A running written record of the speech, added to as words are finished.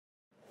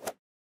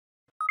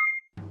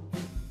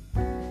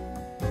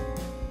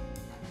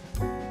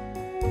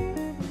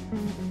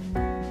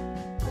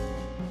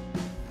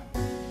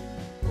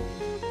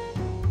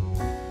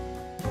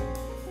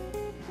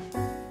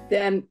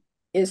then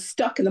is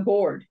stuck in the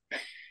board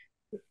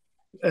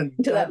And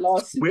until that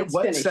lawsuit gets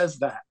what finished. says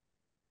that?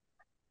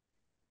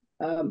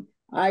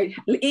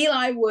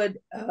 Eli would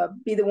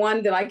be the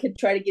one that I could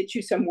try to get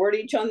you some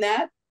wordage on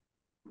that.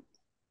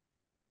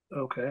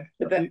 Okay.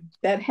 But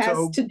that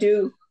has to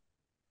do,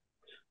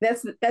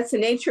 that's the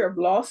nature of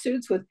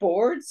lawsuits with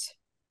boards.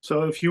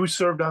 So if you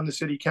served on the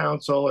city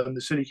council and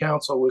the city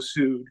council was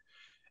sued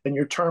and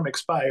your term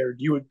expired,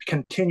 you would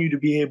continue to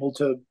be able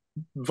to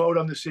vote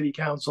on the city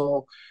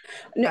council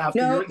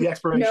after the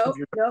expiration of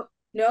your term?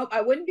 No, I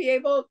wouldn't be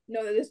able.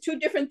 No, there's two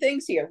different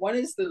things here. One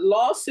is the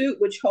lawsuit,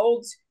 which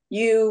holds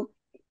you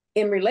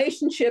in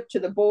relationship to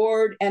the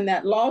board, and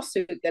that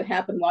lawsuit that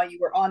happened while you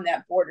were on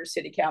that board or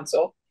city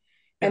council.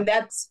 Yeah.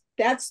 And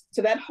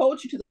so that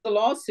holds you to the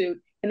lawsuit.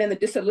 And then the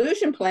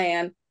dissolution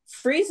plan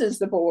freezes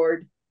the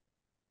board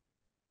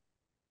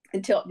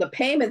until the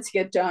payments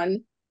get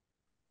done.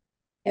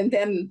 And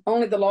then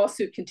only the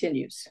lawsuit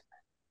continues.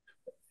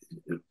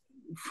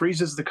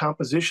 Freezes the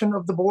composition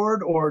of the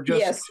board, or just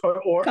yes,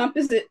 or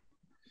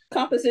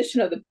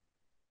composition of the.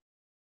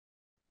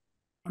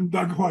 I'm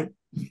Doug White,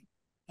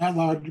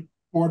 at-large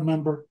board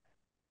member.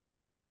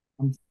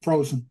 I'm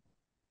frozen.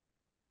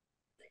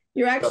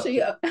 You're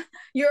actually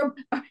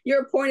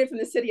you're appointed from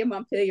the city of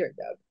Montpelier,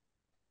 Doug.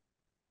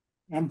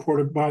 I'm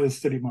appointed by the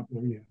city of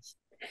Montpelier. Yes.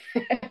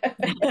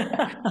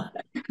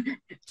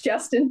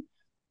 Justin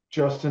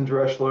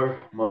Dreschler,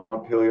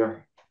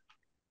 Montpelier.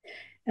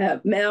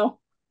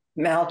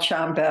 Mel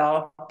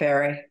Chambell,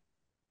 Barry.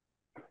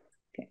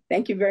 Okay.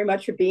 Thank you very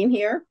much for being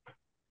here.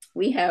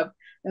 We have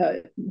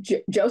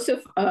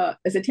Joseph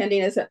is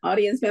attending as an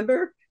audience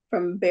member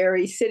from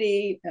Barry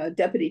City,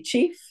 Deputy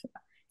Chief.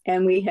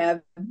 And we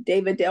have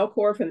David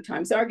Delcor from the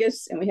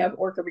Times-Argus, and we have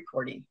Orca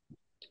Recording.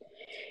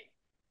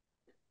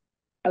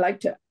 I'd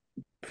like to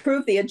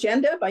approve the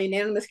agenda by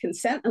unanimous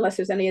consent unless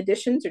there's any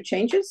additions or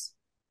changes.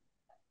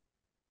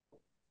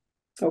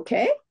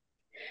 Okay.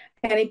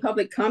 Any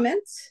public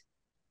comments?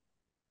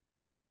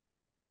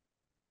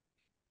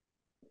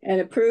 And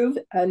approve,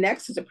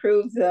 next is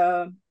approve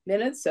the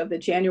minutes of the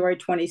January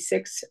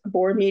 26th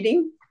board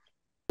meeting.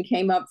 It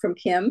came up from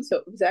Kim, so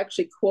it was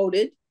actually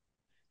quoted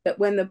that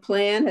when the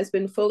plan has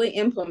been fully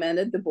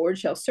implemented, the board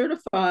shall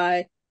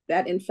certify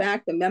that in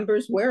fact the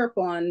members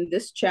whereupon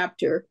this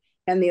chapter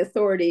and the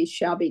authority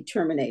shall be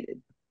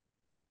terminated.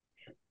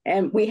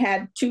 And we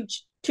had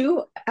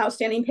two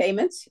outstanding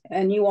payments,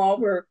 and you all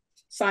were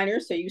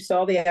signers, so you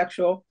saw the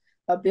actual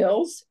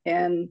bills,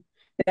 and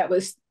that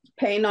was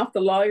paying off the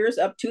lawyers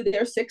up to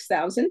their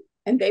 $6,000,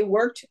 and they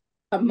worked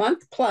a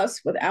month plus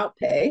without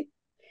pay.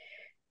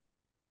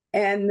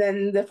 And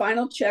then the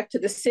final check to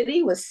the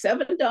city was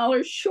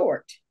 $7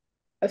 short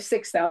of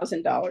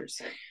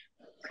 $6,000.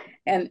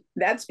 And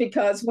that's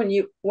because when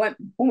we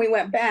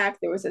went back,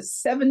 there was a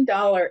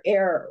 $7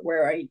 error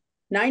where a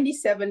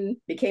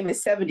 97 became a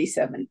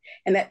 77,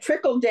 and that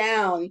trickled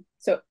down.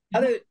 So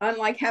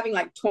unlike having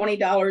like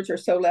 $20 or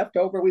so left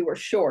over, we were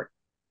short.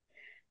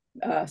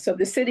 So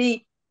the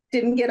city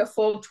didn't get a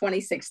full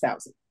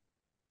 $26,000,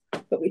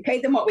 but we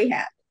paid them what we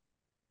had.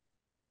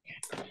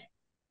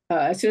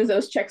 As soon as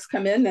those checks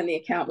come in, then the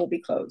account will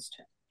be closed.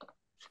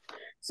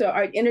 So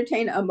I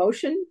entertain a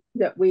motion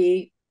that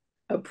we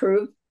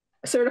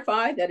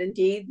certify that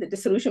indeed the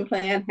dissolution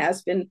plan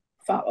has been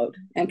followed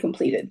and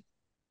completed.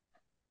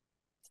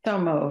 So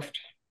moved.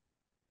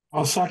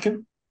 I'll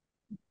second.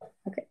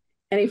 Okay.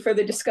 Any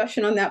further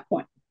discussion on that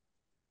point?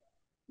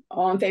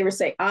 All in favor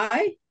say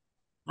aye.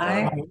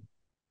 Aye.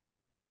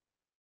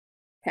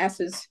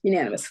 Passes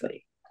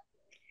unanimously.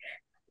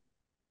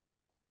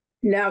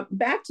 Now,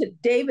 back to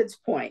David's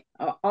point,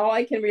 all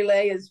I can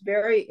relay is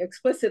very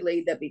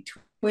explicitly that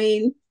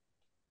between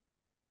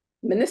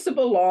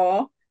municipal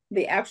law,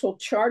 the actual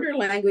charter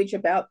language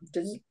about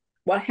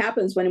what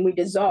happens when we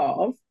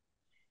dissolve,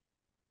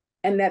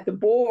 and that the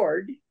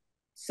board,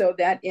 so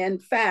that in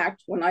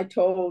fact, when I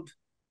told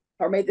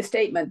or made the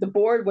statement, the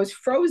board was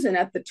frozen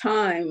at the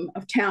time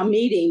of town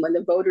meeting when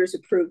the voters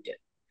approved it.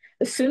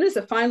 As soon as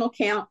the final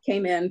count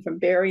came in from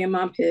Barry and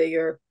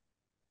Montpelier,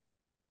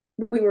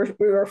 we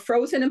were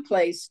frozen in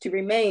place to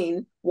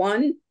remain,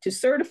 one, to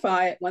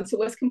certify it once it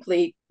was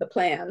complete, the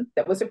plan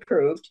that was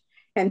approved,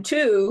 and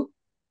two,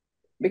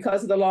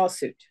 because of the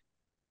lawsuit.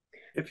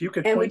 If you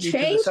could point me to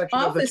the section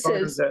of the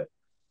charter that...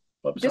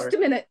 Just a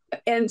minute.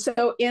 And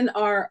so in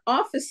our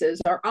offices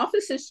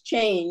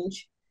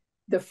change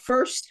the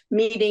first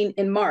meeting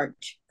in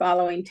March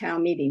following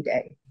town meeting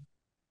day.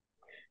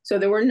 So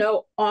there were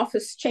no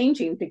office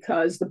changing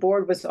because the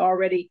board was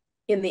already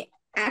in the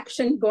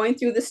action, going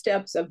through the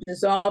steps of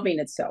dissolving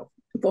itself,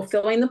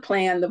 fulfilling the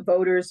plan the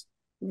voters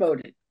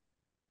voted.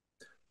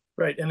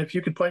 Right, and if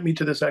you could point me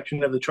to the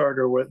section of the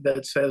charter where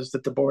that says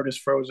that the board is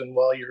frozen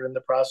while you're in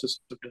the process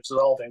of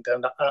dissolving,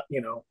 then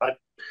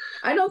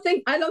I don't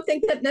think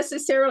that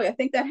necessarily. I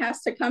think that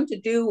has to come to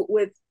do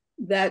with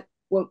that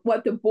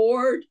what the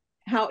board,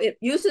 how it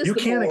uses. You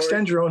can't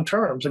extend your own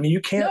terms. I mean, you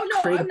can't.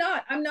 No,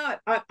 I'm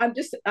not. I'm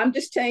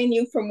just telling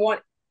you from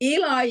what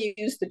Eli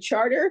used the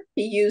charter.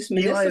 He used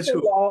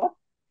municipal law.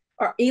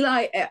 Or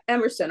Eli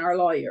Emerson, our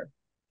lawyer.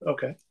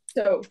 Okay.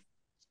 So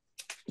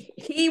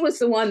he was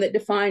the one that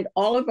defined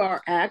all of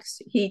our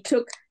acts. He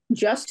took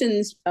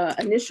Justin's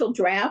initial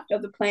draft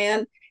of the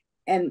plan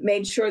and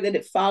made sure that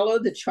it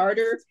followed the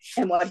charter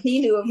and what he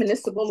knew of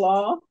municipal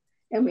law.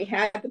 And we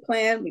had the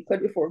plan, we put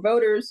it before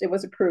voters, it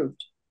was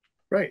approved.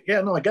 Right.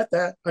 Yeah, no, I get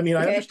that. I mean,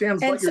 I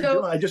understand what you're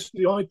doing.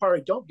 The only part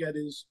I don't get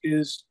is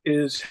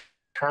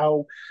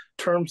how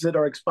terms that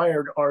are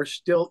expired are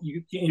still,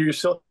 you're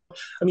still,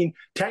 I mean,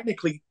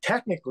 technically,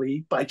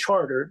 by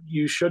charter,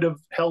 you should have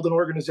held an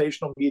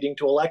organizational meeting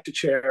to elect a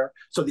chair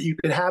so that you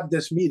could have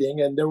this meeting,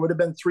 and there would have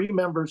been 3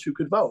 members who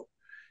could vote,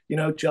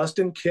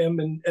 Justin, Kim,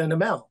 and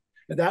Amel.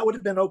 And that would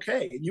have been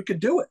okay. And you could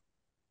do it.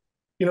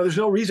 There's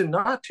no reason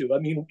not to. I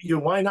mean,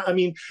 why not? I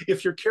mean,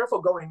 if you're careful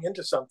going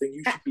into something,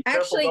 you should be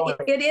careful. Actually,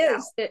 it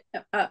is.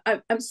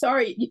 I'm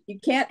sorry, you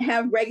can't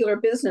have regular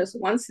business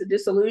once the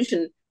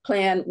dissolution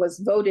plan was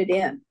voted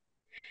in.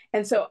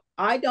 And so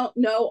I don't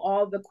know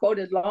all the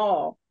quoted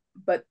law,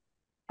 but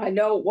I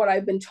know what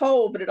I've been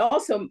told, but it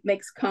also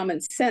makes common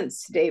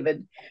sense,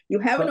 David. You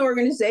have an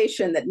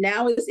organization that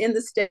now is in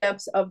the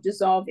steps of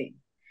dissolving,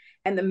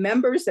 and the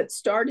members that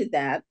started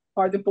that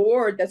are the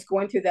board that's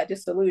going through that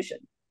dissolution.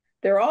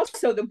 They're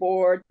also the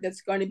board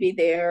that's going to be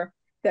there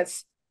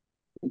that's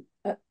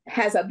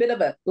has a bit of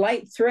a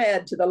light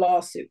thread to the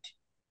lawsuit,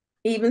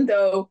 even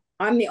though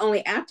I'm the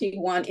only active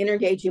one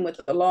engaging with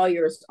the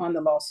lawyers on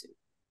the lawsuit.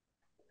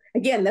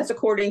 Again, that's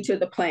according to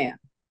the plan.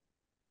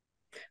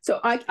 So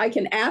I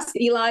can ask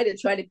Eli to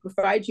try to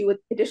provide you with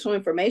additional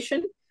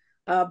information,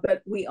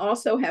 but we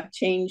also have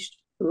changed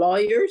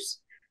lawyers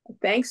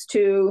thanks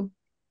to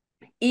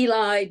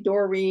Eli,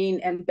 Doreen,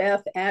 and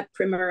Beth at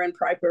Primer and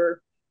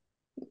Piper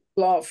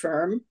law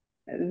firm.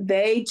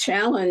 They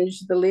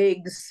challenged the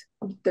league's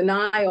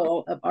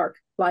denial of our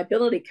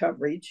liability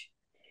coverage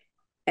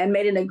and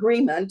made an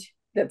agreement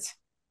that's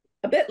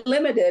a bit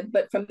limited,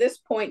 but from this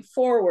point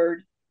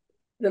forward,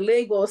 the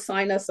league will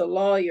assign us a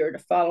lawyer to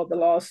follow the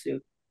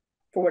lawsuit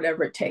for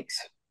whatever it takes.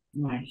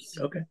 Nice.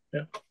 Okay.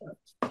 Yeah.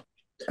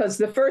 Because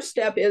the first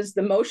step is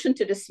the motion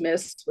to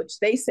dismiss, which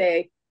they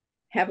say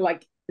have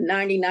like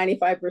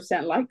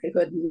 90-95%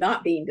 likelihood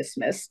not being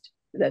dismissed,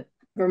 that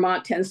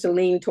Vermont tends to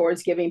lean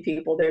towards giving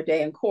people their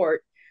day in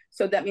court.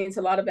 So that means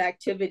a lot of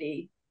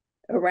activity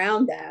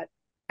around that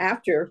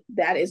after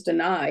that is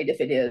denied,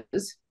 if it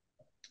is.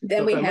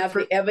 Then we have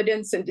the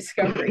evidence and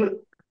discovery.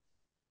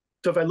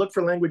 So if I look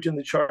for language in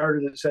the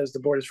charter that says the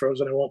board is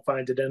frozen, I won't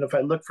find it. And if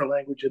I look for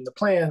language in the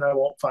plan, I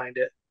won't find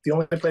it. The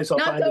only place I'll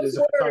find it is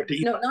if I talk to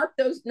Eli.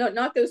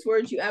 Not those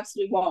words. You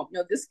absolutely won't.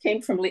 No, this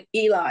came from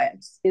Eli.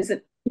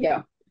 Isn't,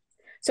 yeah.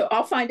 So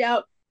I'll find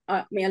out.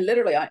 I mean,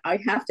 literally, I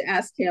have to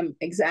ask him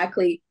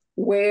exactly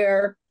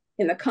where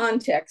in the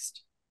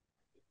context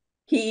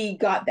he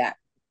got that.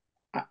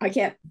 I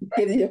can't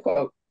give you a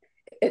quote.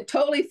 It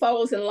totally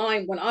follows in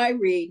line when I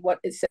read what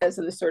it says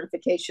in the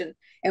certification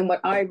and what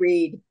I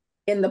read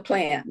in the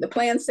plan. The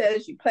plan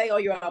says you pay all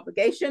your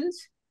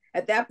obligations.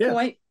 At that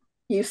point,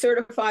 you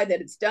certify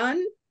that it's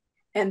done,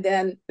 and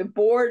then the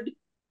board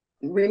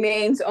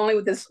remains only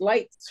with this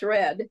light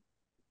thread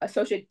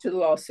associated to the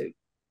lawsuit.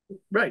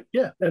 Right.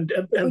 Yeah. And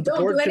we the board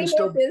don't do any can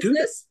still more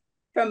business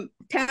from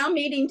town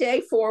meeting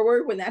day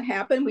forward. When that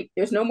happened,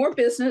 there's no more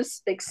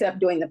business except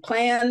doing the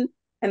plan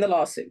and the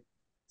lawsuit.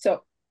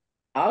 So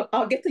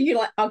I'll get you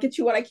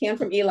what I can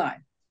from Eli,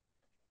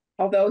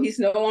 although he's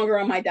no longer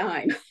on my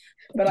dime.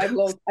 But I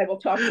will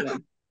talk to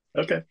him.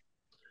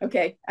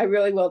 Okay. I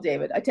really will,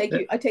 David. I take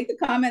the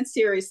comments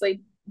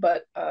seriously,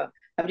 but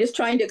I'm just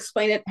trying to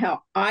explain it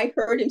how I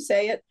heard him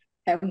say it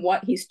and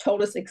what he's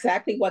told us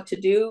exactly what to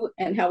do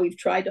and how we've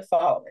tried to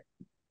follow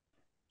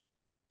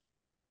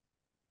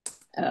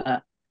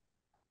it.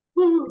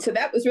 So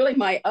that was really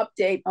my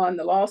update on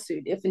the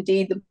lawsuit. If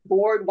indeed the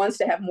board wants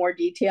to have more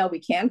detail, we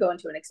can go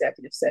into an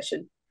executive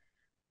session.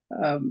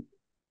 We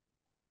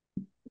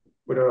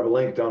don't have a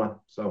link, Donna,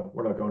 so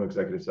we're not going to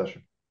executive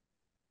session.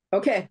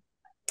 Okay.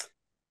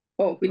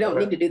 Oh, we don't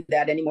need to do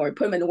that anymore.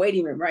 Put them in the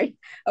waiting room, right?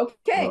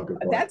 Okay,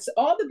 that's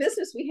all the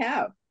business we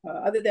have,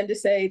 other than to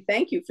say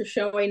thank you for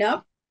showing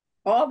up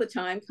all the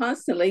time,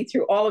 constantly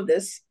through all of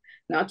this,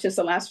 not just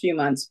the last few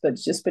months, but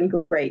it's just been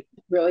great.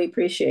 Really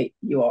appreciate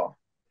you all.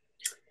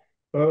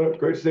 Great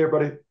to see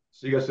everybody.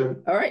 See you guys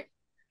soon. All right.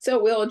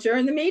 So we'll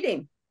adjourn the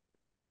meeting.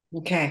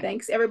 Okay.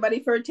 Thanks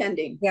everybody for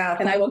attending. Yeah.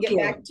 And I will get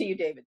back to you,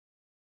 David.